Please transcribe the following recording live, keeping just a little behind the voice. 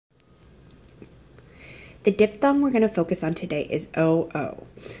The diphthong we're going to focus on today is O-O.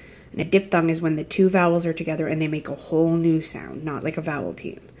 And a diphthong is when the two vowels are together and they make a whole new sound, not like a vowel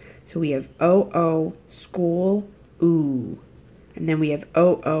team. So we have O-O, school, ooh. And then we have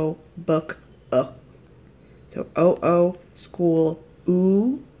O-O, book, So O-O, school,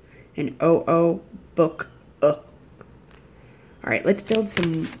 ooh, and O-O, book, All right, let's build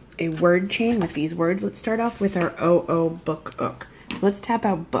a word chain with these words. Let's start off with our O-O, book, ook. Let's tap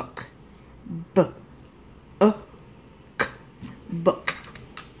out book. B-k, book.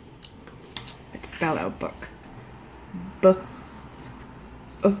 Let's spell out book. B-k,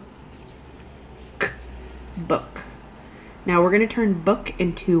 book. Now we're going to turn book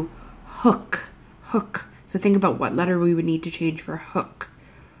into hook. Hook. So think about what letter we would need to change for hook.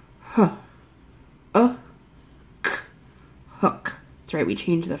 H. K. Hook. That's right, we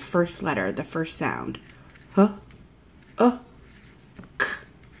changed the first letter, the first sound. H. K.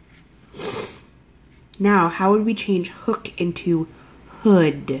 Now, how would we change hook into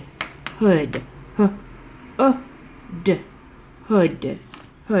hood? Hood. H. D. Hood.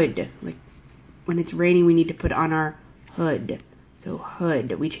 Hood. Like when it's raining, we need to put on our hood. So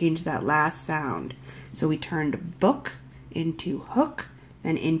hood. We changed that last sound. So we turned book into hook,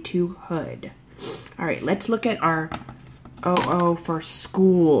 then into hood. All right, let's look at our O-O for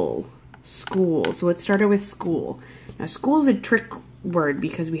school. School. So let's start out with school. Now, school is a trick word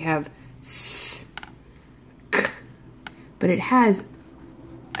because we have s, k, but it has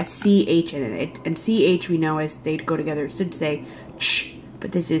a CH in it. And CH we know as they go together. It should say ch,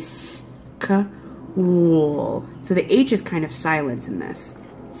 but this is school. So the H is kind of silent in this.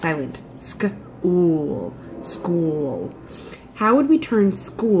 Silent. School. School. How would we turn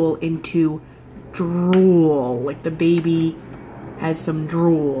school into drool? Like the baby has some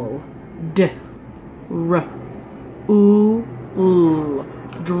drool. D. R. Oo. L.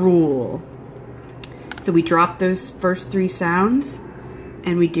 Drool. So we drop those first three sounds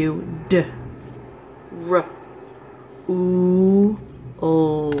and we do D. R. Oo.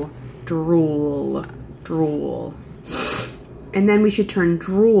 L. Drool. Drool. And then we should turn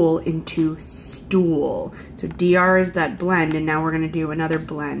drool into stool. So DR is that blend, and now we're going to do another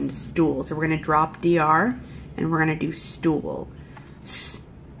blend, stool. So we're going to drop DR, and we're going to do stool.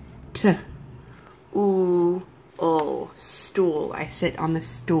 S-t. Ooh. Oh. Stool. I sit on the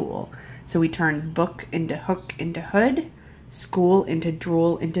stool. So we turn book into hook into hood, school into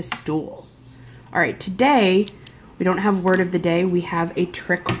drool into stool. All right, today we don't have word of the day. We have a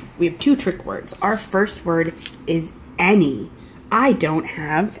trick. We have two trick words. Our first word is any. I don't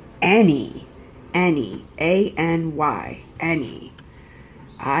have any. Any. A-N-Y. Any.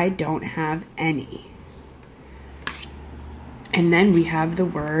 I don't have any. And then we have the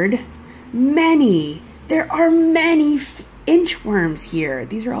word many. There are many inchworms here.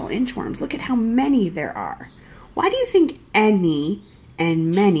 These are all inchworms. Look at how many there are. Why do you think any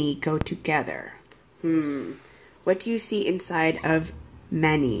and many go together? What do you see inside of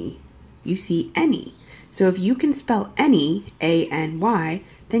many? You see any. So if you can spell any, A-N-Y,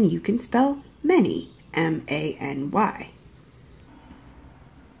 then you can spell many, M-A-N-Y.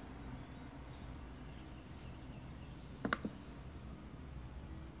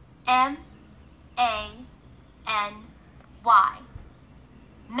 M-A-N-Y.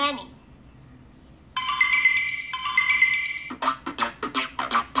 Many.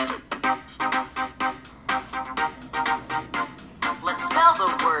 Let's spell the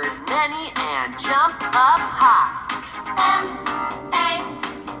word many and jump up high. M-A-N-Y.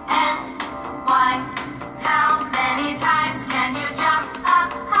 How many times can you jump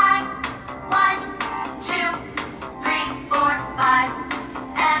up high? 1, 2, 3, 4, 5.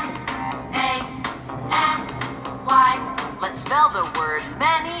 M-A-N-Y. Let's spell the word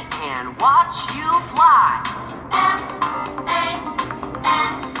many and watch you fly. M-A-N-Y.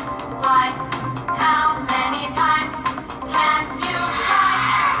 How many times can you fly?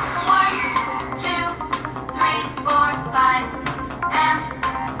 1, 2, 3, 4, 5.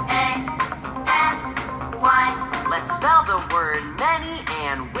 M-A-N-Y. Let's spell the word many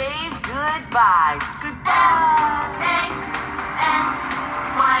and wave goodbye. Goodbye. M-A-N-Y.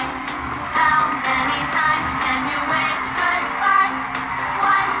 How many times can you wave goodbye?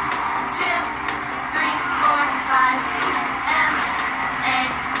 1, 2, 3, 4, 5.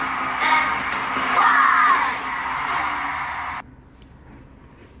 M-A-N-Y.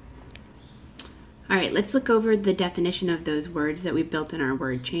 All right, let's look over the definition of those words that we built in our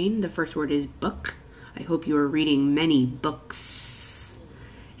word chain. The first word is book. I hope you are reading many books.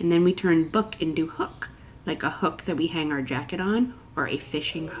 And then we turn book into hook, like a hook that we hang our jacket on, or a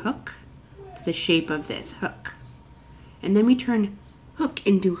fishing hook. It's the shape of this hook. And then we turn hook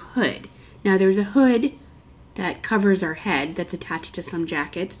into hood. Now there's a hood that covers our head that's attached to some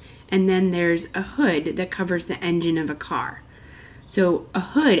jackets. And then there's a hood that covers the engine of a car. So a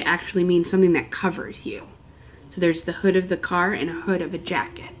hood actually means something that covers you. So there's the hood of the car and a hood of a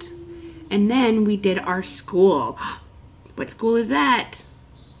jacket. And then we did our school. What school is that?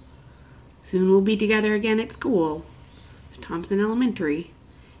 Soon we'll be together again at school. So Thompson Elementary.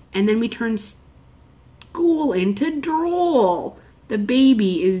 And then we turned school into drool. The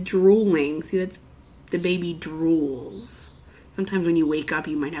baby is drooling. See, that's the baby drools. Sometimes when you wake up,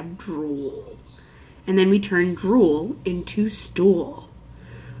 you might have drool. And then we turn drool into stool.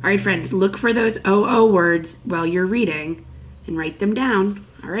 All right, friends, look for those OO words while you're reading and write them down.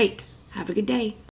 All right, have a good day.